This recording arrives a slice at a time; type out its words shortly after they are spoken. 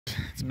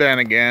It's Ben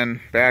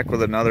again, back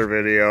with another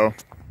video.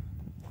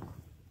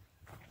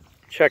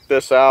 Check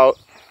this out.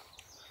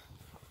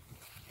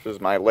 This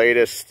is my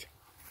latest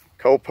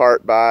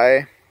Copart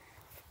buy.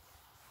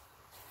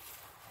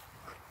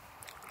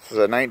 This is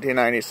a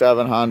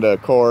 1997 Honda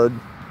Accord.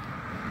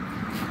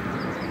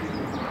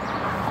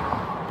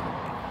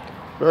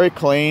 Very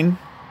clean.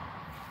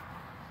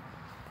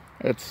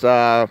 It's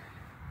was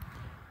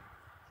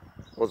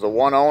a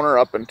one owner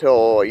up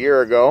until a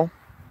year ago.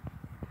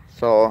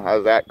 So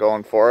how's that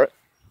going for it?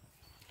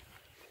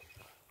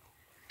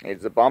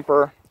 Needs a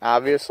bumper,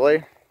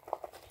 obviously.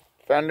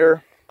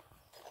 Fender.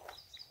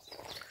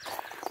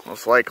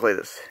 Most likely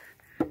this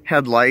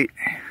headlight.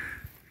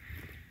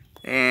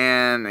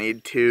 And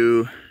need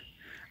to,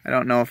 I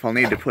don't know if I'll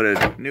need to put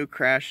a new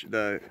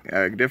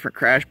different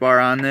crash bar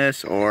on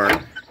this, or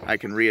I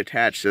can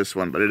reattach this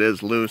one, but it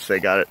is loose. They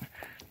got it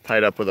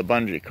tied up with a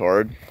bungee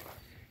cord.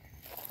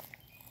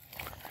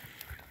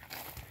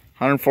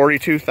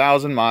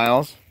 142,000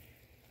 miles.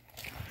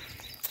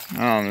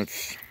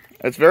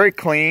 It's very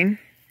clean,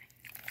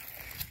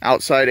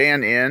 outside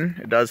and in.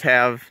 It does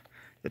have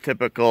the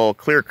typical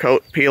clear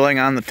coat peeling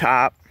on the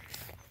top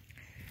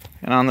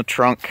and on the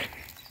trunk.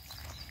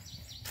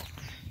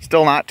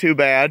 Still not too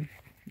bad.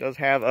 It does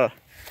have a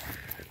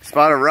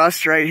spot of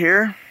rust right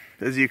here,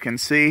 as you can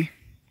see.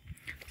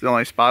 It's the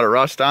only spot of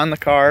rust on the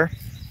car.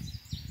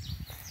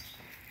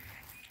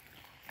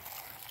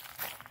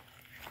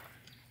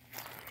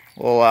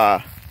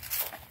 We'll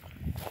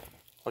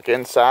look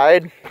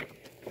inside.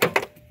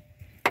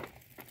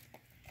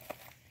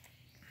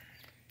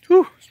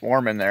 Whew, it's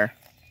warm in there.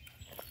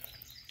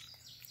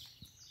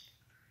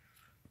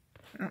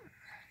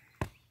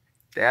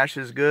 Dash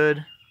is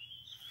good.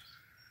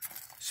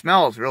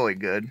 Smells really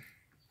good.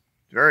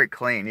 Very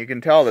clean. You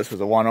can tell this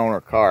was a one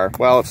owner car.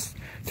 Well, it's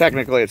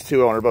technically it's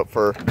two owner, but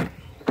for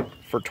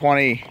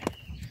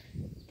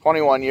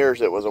 21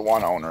 years it was a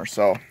one owner,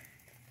 so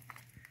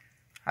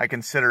I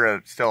consider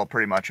it still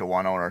pretty much a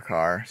one owner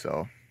car.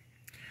 So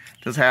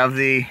it does have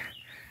the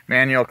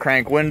manual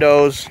crank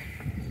windows.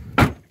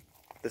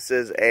 This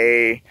is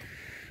a,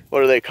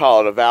 what do they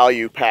call it, a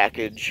value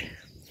package.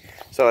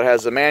 So it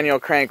has the manual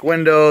crank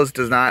windows,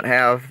 does not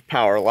have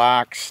power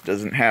locks,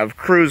 doesn't have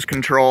cruise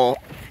control.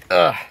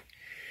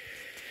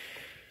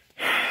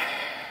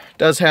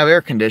 Does have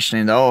air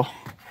conditioning though.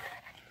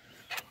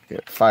 Get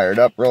it fired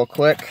up real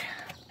quick.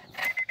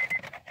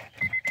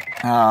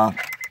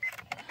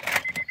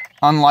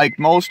 Unlike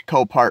most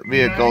Copart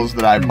vehicles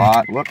that I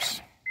bought,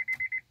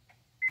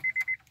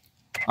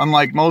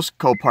 unlike most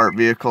Copart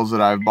vehicles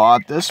that I've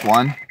bought, this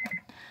one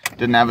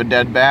didn't have a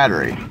dead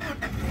battery.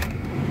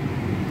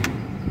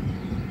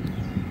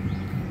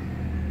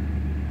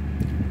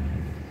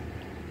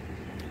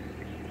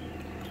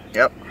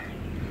 Yep.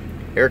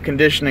 Air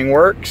conditioning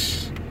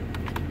works.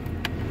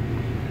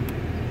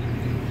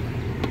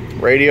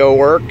 Radio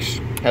works.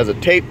 Has a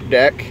tape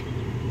deck.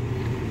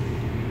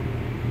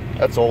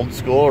 That's old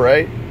school,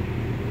 right?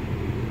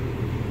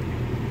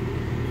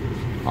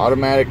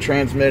 Automatic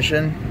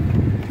transmission.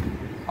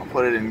 I'll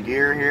put it in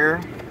gear here.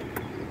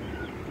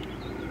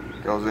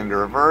 Goes into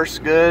reverse,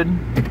 good.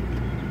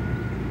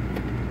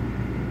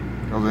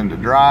 Goes into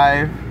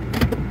drive.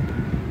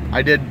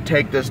 I did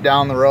take this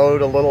down the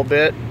road a little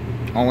bit,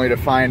 only to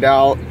find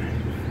out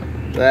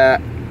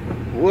that,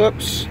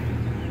 whoops,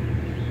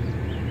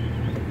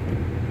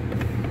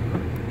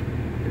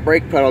 the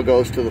brake pedal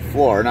goes to the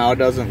floor. Now it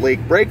doesn't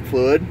leak brake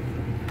fluid.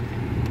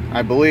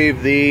 I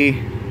believe the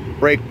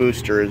brake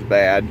booster is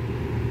bad,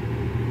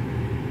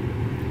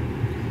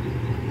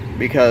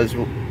 because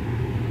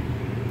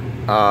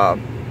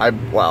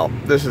well,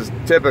 this is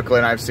typically,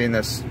 and I've seen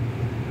this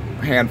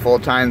a handful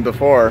of times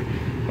before,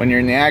 when you're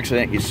in the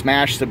accident, you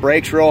smash the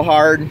brakes real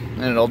hard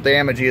and it'll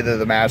damage either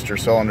the master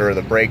cylinder or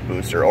the brake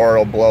booster, or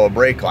it'll blow a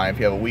brake line if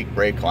you have a weak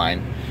brake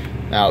line.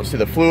 Now see,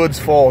 the fluid's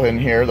full in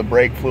here, the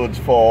brake fluid's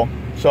full,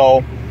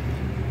 so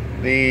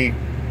the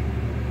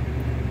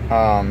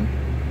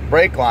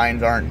brake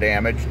lines aren't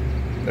damaged,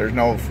 there's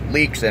no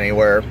leaks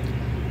anywhere,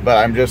 but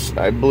I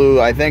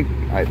think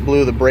I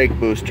blew the brake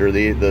booster,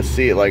 the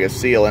seal, like a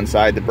seal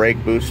inside the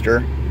brake booster,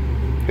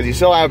 because you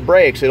still have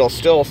brakes.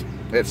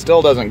 It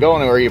still doesn't go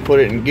anywhere. You put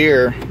it in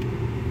gear,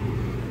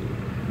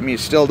 I mean, you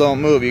still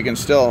don't move. You can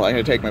still, I'm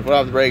gonna take my foot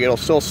off the brake, it'll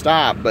still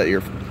stop, but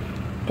your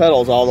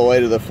pedal's all the way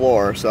to the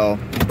floor. So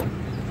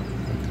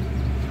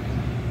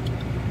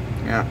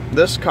yeah,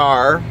 this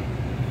car,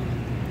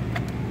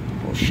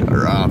 we'll shut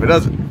her off. It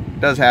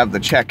does have the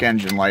check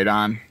engine light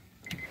on.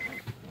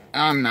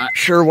 I'm not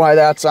sure why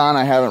that's on.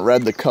 I haven't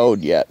read the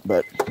code yet,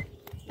 but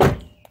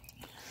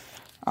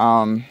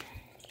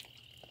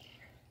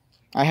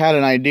I had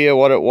an idea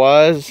what it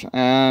was,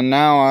 and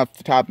now off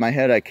the top of my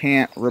head I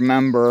can't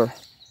remember.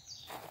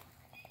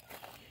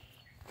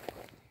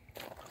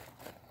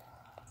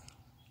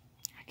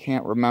 I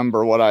can't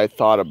remember what I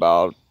thought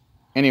about.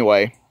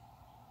 Anyway,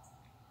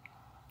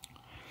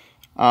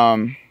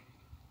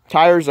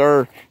 tires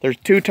are, there's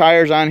 2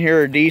 tires on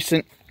here are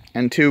decent,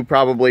 and 2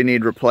 probably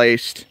need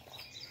replaced.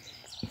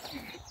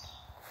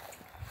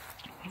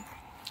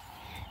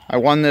 I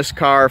won this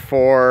car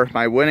for,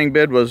 my winning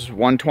bid was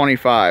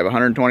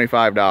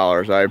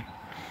 $125.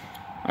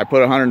 I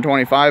put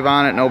 $125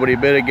 on it, nobody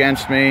bid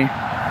against me.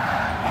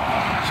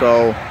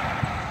 So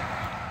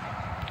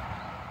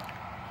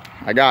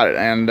I got it,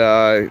 and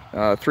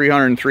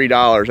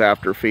 $303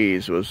 after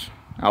fees was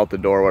out the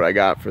door what I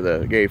got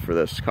for gave for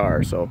this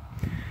car. So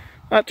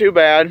not too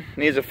bad.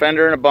 Needs a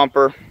fender and a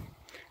bumper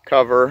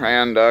cover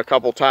and a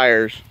couple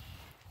tires,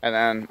 and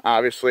then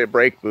obviously a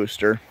brake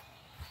booster.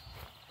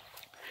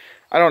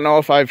 I don't know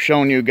if I've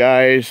shown you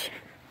guys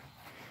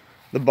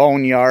the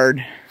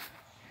boneyard.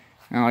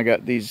 Now I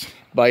got these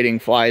biting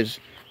flies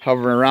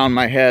hovering around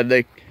my head.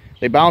 They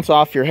bounce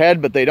off your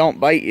head, but they don't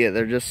bite you.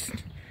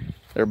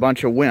 They're a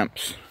bunch of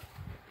wimps.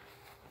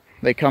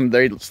 They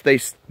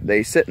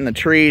sit in the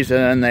trees, and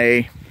then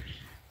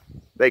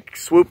they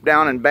swoop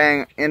down and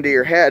bang into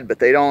your head, but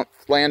they don't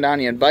land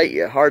on you and bite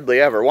you. Hardly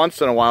ever. Once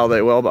in a while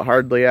they will, but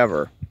hardly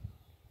ever.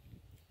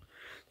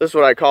 This is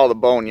what I call the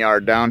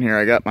boneyard down here.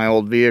 I got my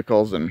old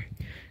vehicles and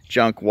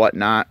junk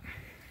whatnot.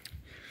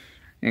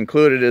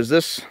 Included is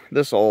this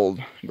old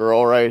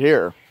girl right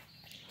here.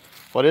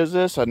 What is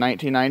this? A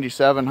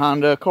 1997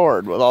 Honda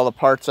Accord with all the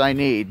parts I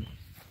need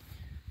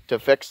to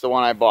fix the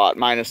one I bought,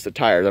 minus the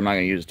tires. I'm not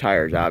going to use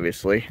tires,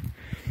 obviously.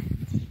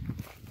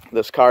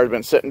 This car's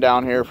been sitting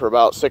down here for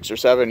about 6 or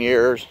 7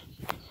 years,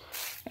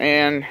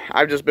 and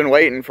I've just been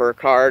waiting for a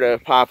car to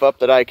pop up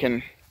that I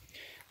can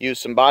use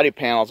some body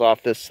panels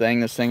off this thing.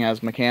 This thing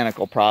has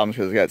mechanical problems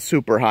because it's got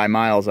super high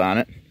miles on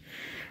it,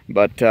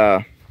 but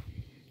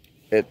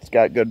it's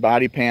got good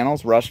body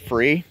panels, rust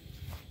free,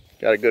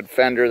 got a good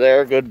fender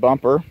there, good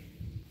bumper,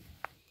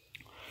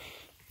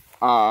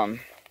 and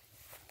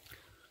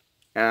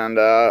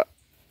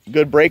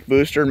good brake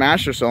booster,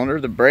 master cylinder.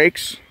 The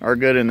brakes are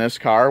good in this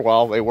car.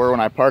 Well, they were when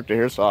I parked it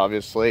here, so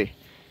obviously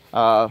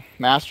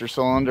master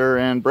cylinder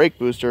and brake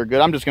booster are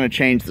good. I'm just going to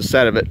change the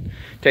set of it,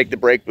 take the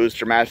brake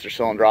booster, master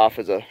cylinder off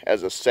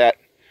as a set,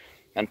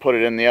 and put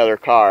it in the other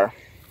car.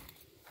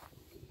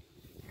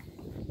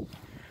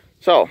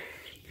 So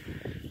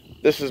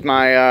this is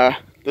my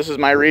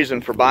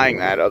reason for buying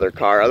that other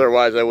car.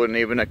 Otherwise I wouldn't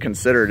even have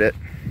considered it.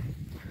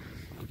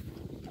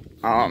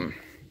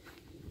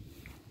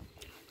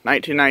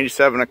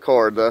 1997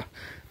 Accord.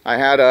 I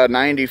had a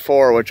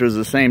 94, which was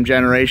the same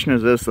generation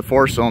as this, the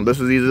 4-cylinder.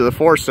 These are the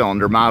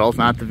 4-cylinder models,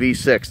 not the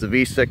V6. The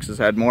V6 has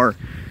had more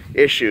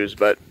issues,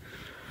 but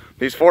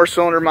these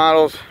 4-cylinder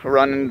models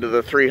run into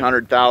the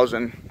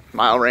 300,000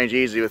 mile range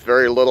easy with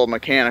very little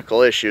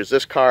mechanical issues.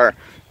 This car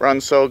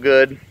runs so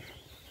good.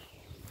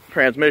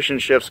 Transmission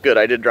shifts good.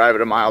 I did drive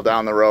it a mile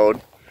down the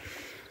road.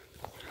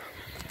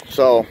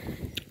 So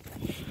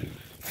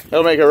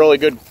it'll make a really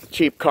good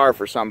cheap car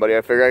for somebody.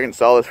 I figure I can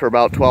sell this for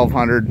about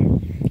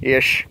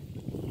 $1,200-ish,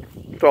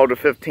 $1,200 to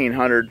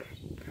 $1,500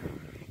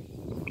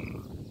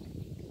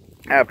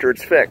 after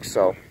it's fixed.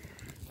 So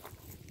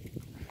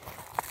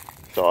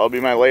it'll be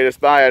my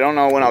latest buy. I don't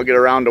know when I'll get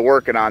around to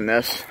working on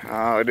this.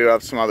 I do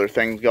have some other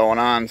things going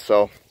on,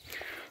 so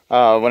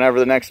whenever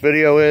the next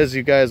video is,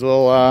 you guys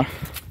will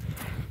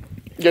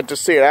get to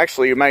see it.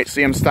 Actually, you might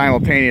see them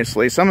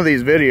simultaneously. Some of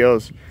these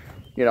videos,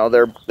 you know,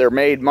 they're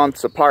made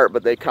months apart,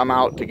 but they come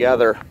out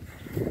together.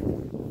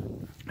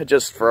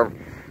 Just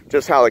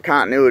how the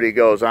continuity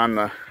goes on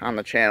the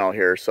channel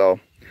here. So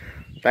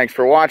thanks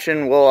for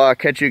watching. We'll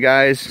catch you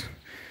guys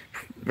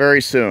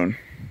very soon.